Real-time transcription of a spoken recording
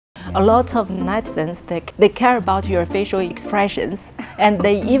a lot of netizens, they care about your facial expressions, and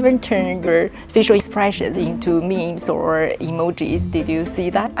they even turn your facial expressions into memes or emojis. Did you see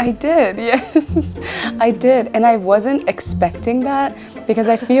that? I did, yes, I did. And I wasn't expecting that because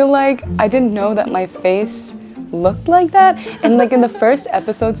I feel like I didn't know that my face looked like that. And like in the first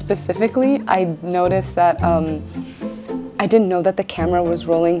episode specifically, I noticed that I didn't know that the camera was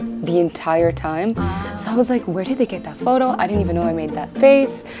rolling the entire time. So I was like, where did they get that photo? I didn't even know I made that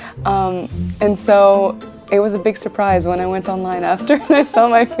face. And so it was a big surprise when I went online after and I saw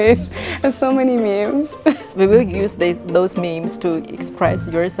my face and so many memes. We will use those memes to express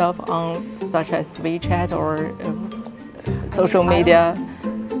yourself on such as WeChat or social media.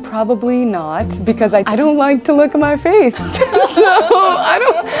 Probably not, because I don't like to look at my face. So I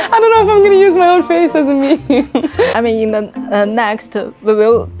don't know if I'm gonna use my own face as a meme. I mean, in the next, we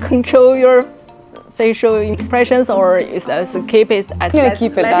will control your facial expressions, or is keep it? I'm gonna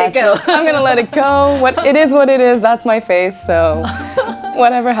keep it natural. I'm gonna let it go. What it is, that's my face. So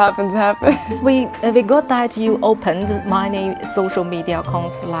whatever happens, happens. We got that you opened many social media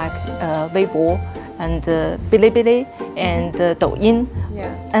accounts like Weibo and Bilibili and Douyin.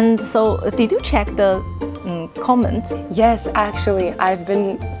 Yeah. And so, did you check the comments? Yes, actually, I've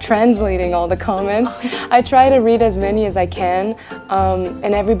been translating all the comments. I try to read as many as I can,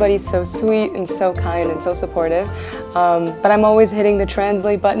 and everybody's so sweet and so kind and so supportive. But I'm always hitting the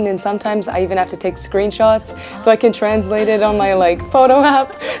translate button, and sometimes I even have to take screenshots so I can translate it on my photo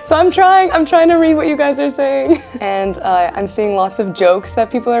app. So I'm trying to read what you guys are saying. And I'm seeing lots of jokes that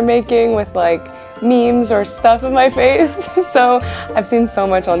people are making with memes or stuff in my face. So I've seen so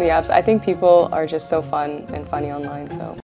much on the apps. I think people are just so fun and funny online, so.